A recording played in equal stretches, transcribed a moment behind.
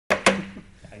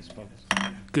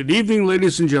Good evening,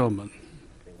 ladies and gentlemen.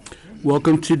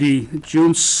 Welcome to the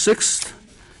June 6th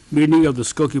meeting of the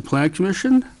Skokie Plan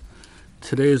Commission.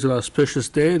 Today is an auspicious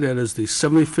day. That is the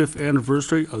 75th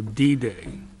anniversary of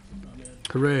D-Day.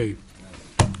 Hooray.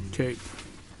 Okay.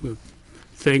 We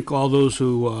thank all those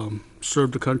who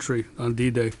served the country on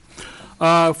D-Day.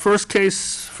 First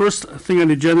thing on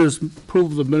the agenda is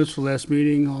approval of the minutes for last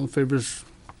meeting. All in favor?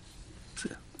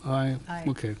 Aye. Aye.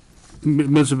 Okay.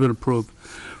 Minutes have been approved.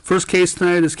 First case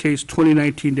tonight is case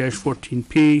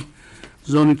 2019-14P,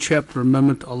 zoning chapter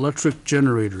amendment, electric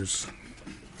generators.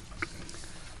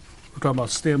 We're talking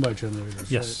about standby generators.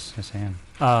 Yes, yes, I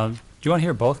am. Do you want to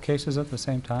hear both cases at the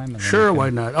same time? And then Sure, we why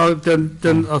can- not?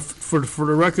 For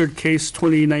the record, case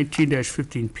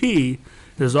 2019-15P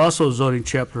is also a zoning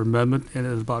chapter amendment, and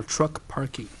it is about truck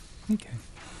parking. Okay.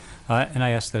 And I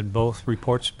ask that both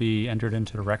reports be entered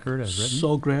into the record as written.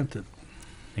 So granted.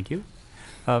 Thank you.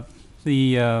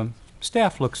 The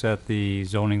staff looks at the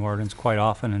zoning ordinance quite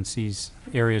often and sees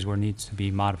areas where needs to be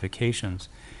modifications.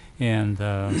 And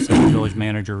so the village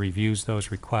manager reviews those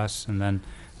requests, and then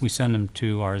we send them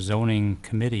to our zoning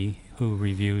committee, who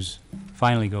reviews,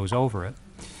 finally goes over it,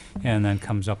 and then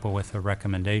comes up with a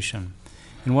recommendation.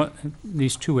 And what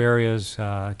these two areas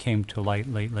came to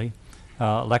light lately.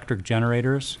 Electric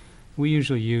generators, we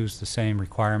usually use the same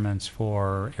requirements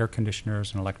for air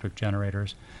conditioners and electric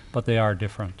generators, but they are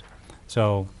different.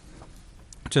 So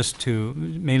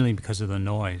mainly because of the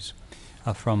noise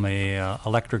from a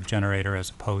electric generator as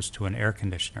opposed to an air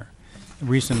conditioner.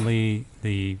 Recently,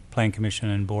 the Plan Commission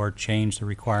and Board changed the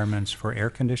requirements for air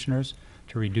conditioners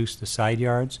to reduce the side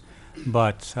yards,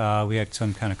 but we had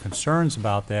some kind of concerns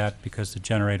about that because the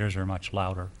generators are much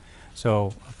louder.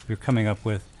 So we're coming up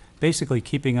with basically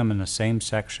keeping them in the same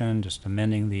section, just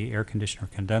amending the air conditioner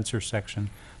condenser section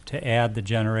to add the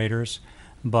generators,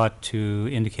 but to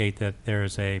indicate that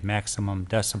there's a maximum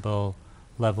decibel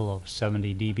level of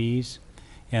 70 dBs,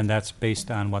 and that's based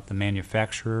on what the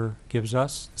manufacturer gives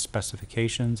us, the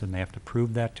specifications, and they have to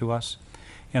prove that to us.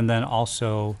 And then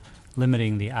also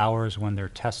limiting the hours when they're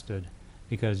tested,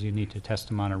 because you need to test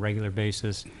them on a regular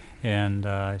basis, and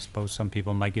I suppose some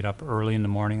people might get up early in the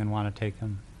morning and want to take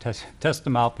them, test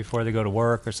them out before they go to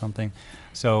work or something.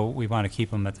 So we want to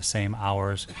keep them at the same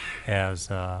hours as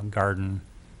garden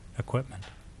equipment.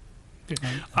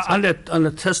 On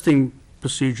the testing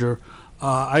procedure,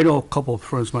 I know a couple of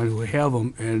friends of mine who have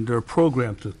them, and they're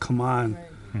programmed to come on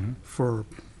Mhm. for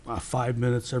 5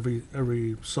 minutes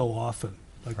every so often,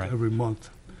 like Right. every month.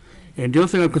 And the other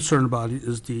thing I'm concerned about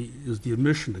is the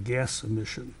emission, the gas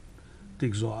emission, the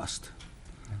exhaust.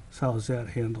 So how is that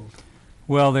handled?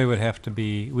 Well, they would have to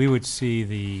be, we would see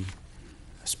the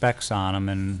specs on them,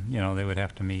 and, they would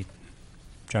have to meet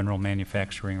general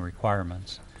manufacturing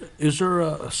requirements. Is there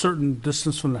a certain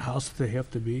distance from the house that they have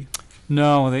to be?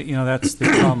 No, that's the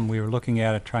problem. We were looking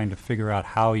at it, trying to figure out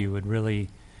how you would really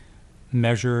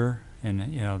measure and,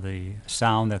 the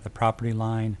sound at the property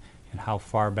line and how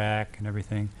far back and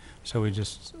everything. So we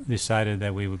just decided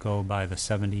that we would go by the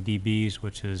 70 dBs,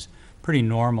 which is pretty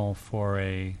normal for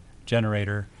a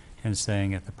generator, and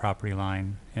staying at the property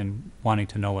line and wanting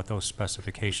to know what those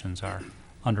specifications are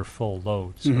under full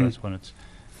load. So Mhm. that's when it's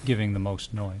giving the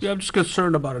most noise. Yeah, I'm just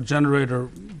concerned about a generator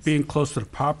being close to the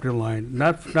property line,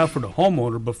 not for the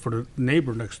homeowner, but for the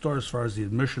neighbor next door as far as the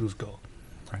emissions go.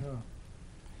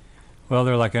 Well,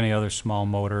 they're like any other small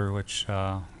motor, which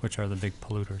are the big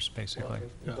polluters, basically.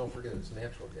 Yeah. Don't forget, it's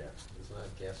natural gas, it's not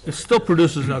gas. It still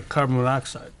produces carbon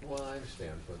monoxide. Well, I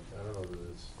understand, but I don't know that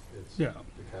it's Yeah.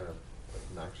 the kind of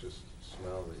obnoxious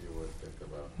smell that you would think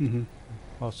about. Mhm.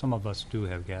 Well, some of us do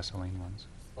have gasoline ones.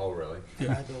 Oh, really?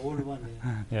 Yeah. The old one,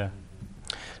 Yeah.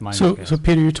 Mine is So gas.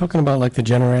 Peter, you're talking about like the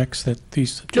Generacs that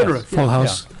these Generac, full yeah.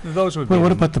 house. Yeah. Those would be.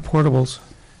 What about the portables?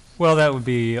 Well, that would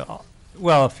be,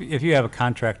 well, if you have a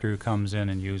contractor who comes in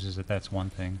and uses it, that's one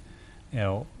thing,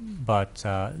 but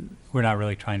we're not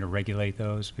really trying to regulate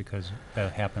those because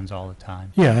that happens all the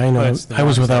time. Yeah, I know. But it's the I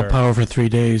was ones that without are- power for 3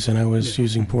 days, and I was Yeah.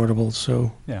 using portables.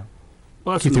 So Yeah.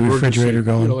 Well, that's Keep an the emergency, refrigerator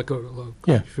going. like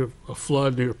Yeah. if you're a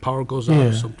flood and your power goes out or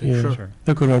Yeah, something, yeah. sure. Sure.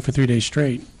 they'll go down for 3 days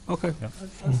straight. Okay.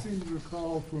 I seem to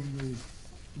recall from the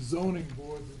zoning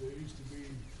board that there used to be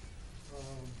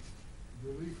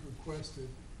relief requested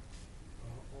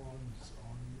on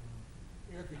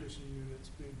air conditioning units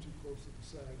being too close to the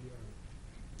side yard.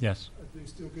 Yes. They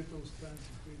still get those kinds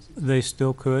of cases? They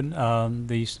still could.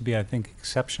 They used to be, I think,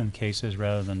 exception cases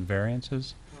rather than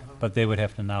variances, but they would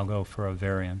have to now go for a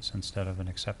variance instead of an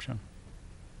exception.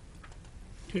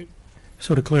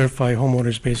 So to clarify,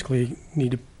 homeowners basically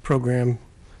need to program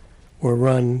or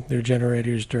run their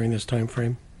generators during this time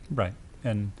frame. Right.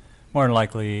 And More than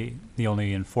likely, the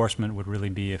only enforcement would really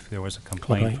be if there was a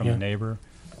complaint Complaint, from yeah. a neighbor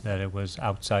that it was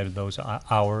outside of those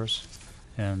hours,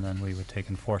 and then we would take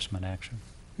enforcement action.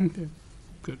 Okay,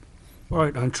 good. All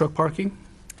right, on truck parking?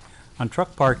 On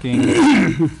truck parking,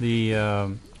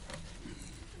 the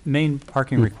main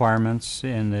parking requirements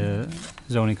in the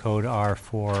zoning code are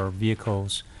for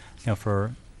vehicles,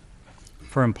 for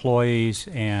employees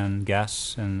and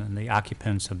guests and the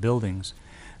occupants of buildings.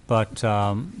 But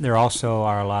there also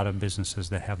are a lot of businesses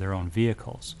that have their own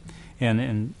vehicles. And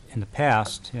in the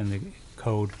past, in the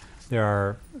code, there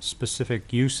are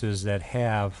specific uses that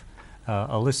have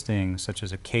a listing, such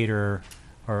as a caterer,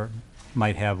 or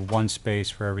might have one space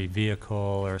for every vehicle,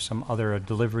 or some other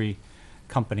delivery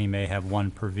company may have one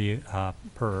per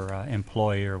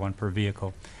employee or one per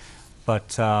vehicle.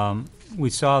 But we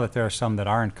saw that there are some that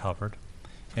aren't covered.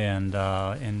 And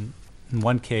in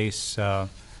one case,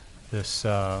 this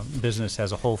business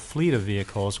has a whole fleet of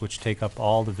vehicles which take up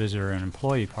all the visitor and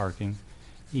employee parking,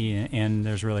 and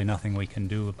there's really nothing we can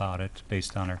do about it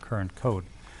based on our current code.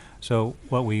 So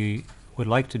what we would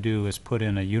like to do is put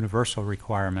in a universal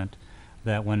requirement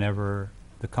that whenever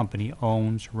the company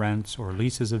owns, rents, or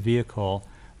leases a vehicle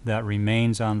that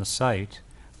remains on the site,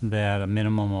 that a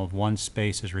minimum of one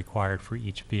space is required for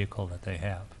each vehicle that they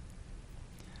have.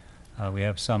 We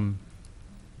have some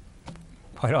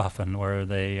quite often where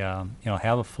they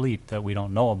have a fleet that we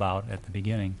don't know about at the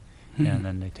beginning, and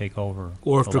then they take over.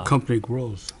 Or if the the lot. company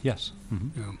grows? Yes.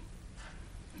 Mhm.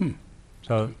 Yeah.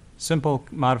 So simple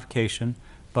modification,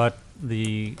 but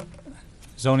the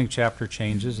zoning chapter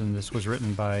changes, and this was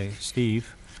written by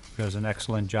Steve, who does an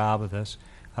excellent job of this.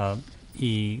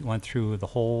 He went through the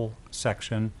whole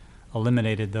section,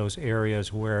 eliminated those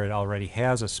areas where it already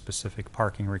has a specific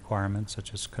parking requirement,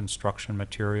 such as construction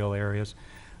material areas,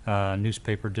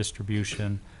 newspaper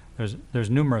distribution. There's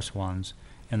numerous ones,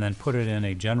 and then put it in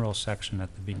a general section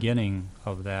at the beginning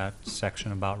of that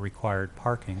section about required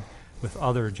parking with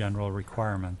other general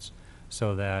requirements,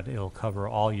 so that it'll cover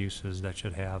all uses that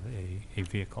should have a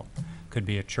vehicle. Could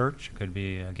be a church, it could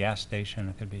be a gas station,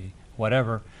 it could be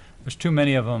whatever. There's too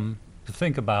many of them to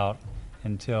think about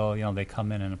until they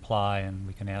come in and apply, and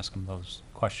we can ask them those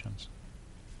questions.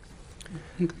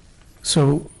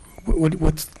 So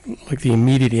what's like the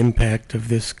immediate impact of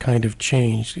this kind of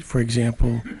change? For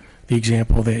example, the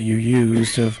example that you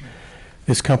used of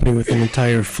this company with an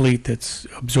entire fleet that's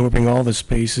absorbing all the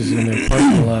spaces in their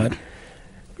parking lot.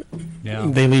 Yeah.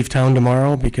 They leave town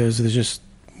tomorrow because there's just,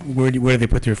 where do they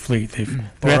put their fleet? They're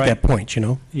Well, at right- that point,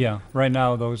 Yeah, right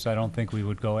now, those I don't think we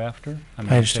would go after. I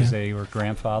mean, understand. because they were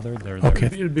grandfathered, they're Okay.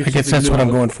 It'd be I guess something that's new what I'm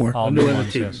on- going for. all A new new ones,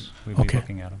 entity. yes. We'd be Okay.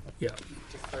 looking at them. Yeah.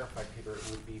 To clarify, Peter,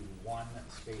 it would be one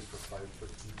space required for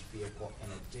each vehicle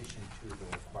in addition to the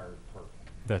required parking.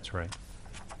 That's right.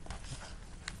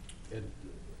 And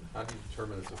how do you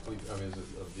determine it's a fleet? I mean, is it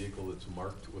a vehicle that's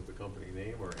marked with the company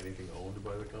name or anything owned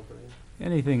by the company?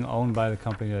 Anything owned by the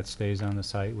company that stays on the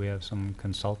site. We have some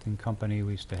consulting company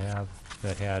we used to have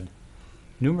that had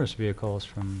numerous vehicles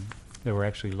they were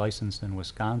actually licensed in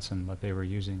Wisconsin, but they were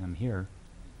using them here.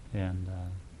 And,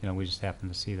 we just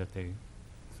happened to see that they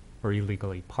were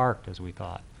illegally parked, as we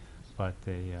thought. But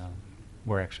they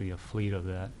were actually a fleet of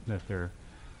that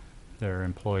their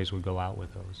employees would go out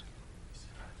with those.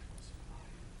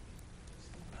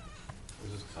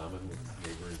 Is this common with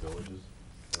neighboring villages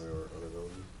or other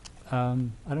villages?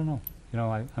 I don't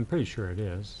know. I'm pretty sure it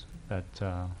is, that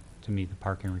to meet the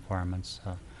parking requirements.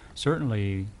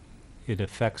 Certainly, it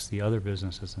affects the other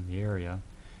businesses in the area.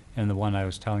 And the one I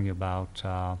was telling you about,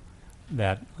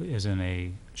 that is in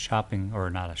a shopping, or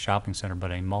not a shopping center,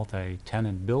 but a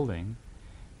multi-tenant building.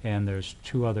 And there's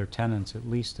two other tenants at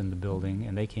least in the building,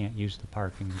 and they can't use the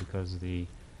parking because the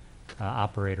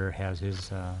operator has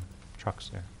his trucks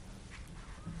there.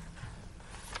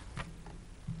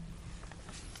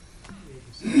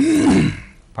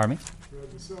 Pardon me?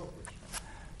 Rather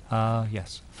selfish.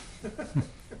 Yes. We've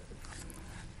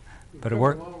But it come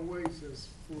work- a long way since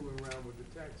fooling around with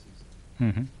the taxis.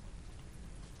 Mm-hmm.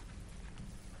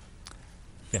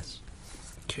 Yes.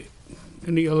 Okay.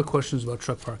 Any other questions about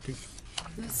truck parking?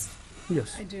 This,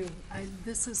 Yes. I do.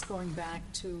 This is going back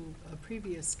to a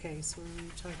previous case where we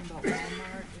were talking about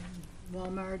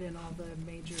Walmart and all the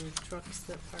major trucks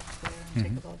that park there and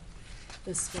take Mhm. up all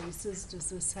the spaces. Does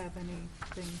this have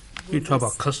anything with You talk about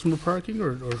this? customer parking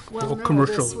or Well, no,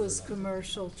 commercial? this was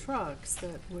commercial trucks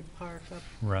that would park up.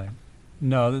 Right.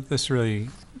 No, this really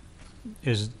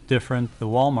is different. The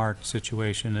Walmart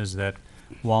situation is that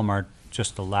Walmart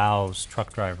just allows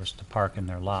truck drivers to park in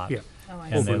their lot. Yeah. Oh, I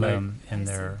And they see. let them I in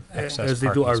see. their As excess they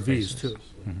do parking RVs spaces. too,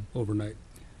 Mhm. overnight.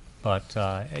 But,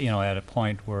 at a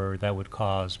point where that would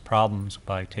cause problems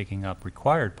by taking up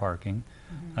required parking,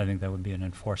 I think that would be an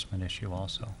enforcement issue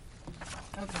also.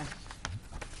 Okay.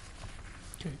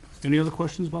 Okay. Any other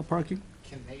questions about parking?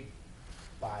 Can they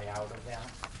buy out of that?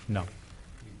 No. You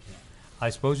can't, I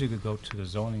suppose you could go to the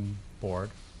zoning board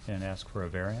and ask for a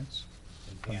variance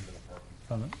and pay into the parking.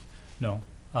 from it? No.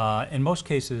 In most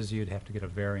cases, you'd have to get a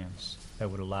variance that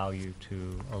would allow you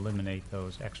to eliminate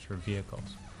those extra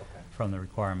vehicles Okay. from the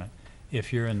requirement.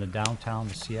 If you're in the downtown,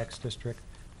 the CX district,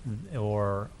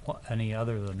 or any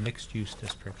other of the mixed-use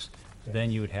districts,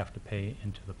 then you would have to pay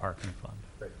into the parking fund.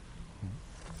 Great.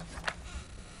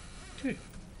 Okay.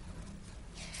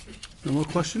 No more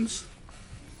questions?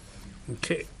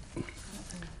 Okay.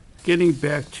 Getting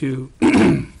back to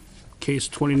case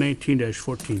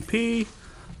 2019-14P,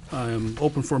 I am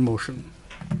open for motion.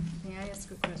 May I ask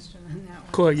a question on that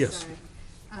one? Go ahead, yes. Sorry.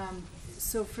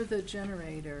 So for the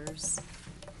generators,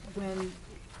 when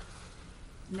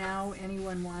now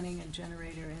anyone wanting a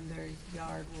generator in their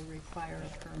yard will require a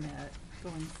permit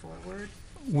going forward?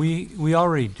 We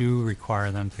already do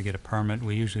require them to get a permit.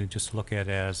 We usually just look at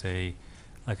it as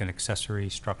like an accessory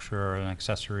structure or an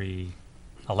accessory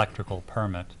electrical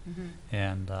permit,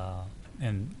 and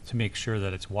to make sure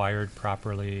that it's wired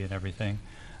properly and everything.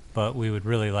 But we would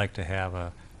really like to have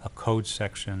a code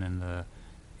section in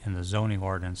the zoning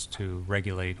ordinance to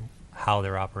regulate how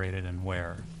they're operated and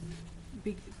where.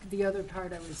 The other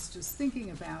part I was just thinking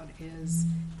about is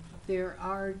there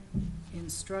are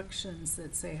instructions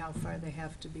that say how far they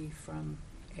have to be from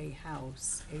a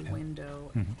house, a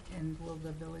window, and will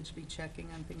the village be checking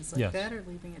on things like Yes. that or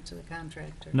leaving it to the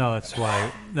contractor? No, that's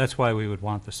why we would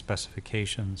want the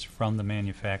specifications from the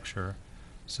manufacturer,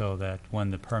 so that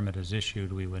when the permit is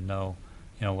issued, we would know,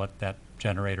 what that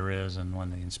generator is and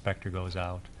when the inspector goes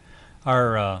out.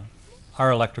 Our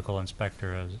electrical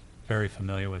inspector is very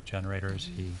familiar with generators.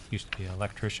 He used to be an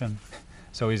electrician,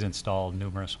 so he's installed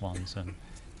numerous ones, and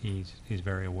he's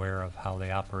very aware of how they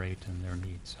operate and their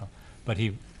needs. So, but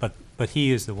he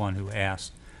is the one who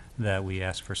asked that we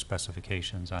ask for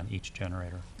specifications on each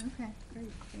generator. Okay,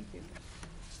 great, thank you.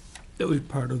 That was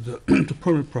part of the the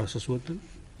permit process, wasn't it?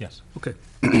 Yes. Okay.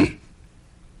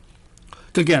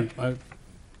 Again,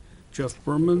 Jeff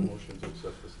Berman, Motion to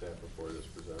accept the staff report as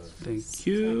presented. thank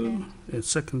you. And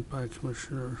second by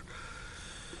Commissioner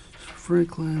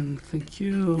Franklin, thank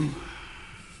you.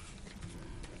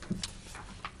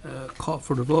 Call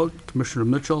for the vote. Commissioner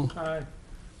Mitchell, Aye.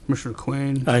 Commissioner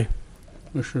Quain, Aye.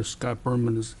 Commissioner Scott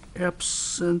Berman is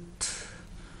absent.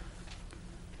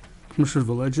 Commissioner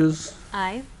Villegas,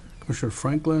 Aye. Commissioner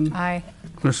Franklin, Aye.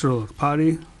 Commissioner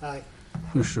Lakpati, Aye.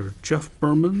 Commissioner Jeff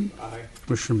Berman, Aye.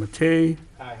 Commissioner Matei,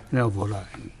 Aye. and I'll vote aye.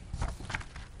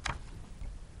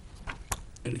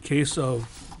 In the case of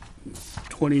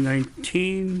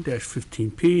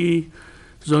 2019-15P,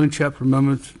 zoning chapter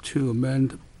amendment to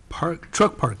amend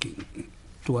truck parking.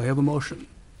 Do I have a motion?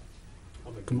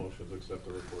 I'll make a motion to accept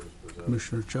the report as presented.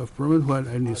 Commissioner Jeff Berman, who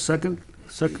I need a second.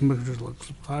 Second, Commissioner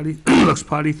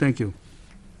Lakpati, thank you.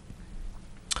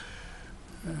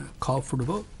 Call for the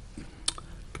vote.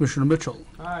 Commissioner Mitchell,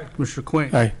 Aye. Commissioner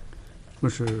Quain, Aye.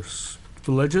 Commissioner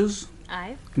Villegas,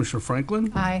 Aye. Commissioner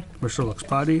Franklin, Aye. Commissioner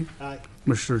Lakpati, Aye.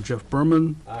 Commissioner Jeff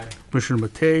Berman, Aye. Commissioner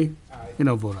Matei, Aye. and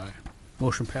I'll vote aye.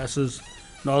 Motion passes.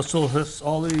 And also,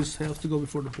 all these have to go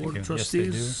before the Board of you. Yes, they do.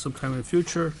 Trustees sometime in the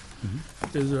future.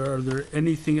 Are there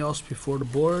anything else before the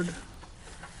board?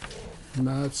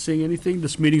 Not seeing anything.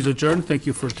 This meeting is adjourned. Thank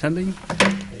you for attending.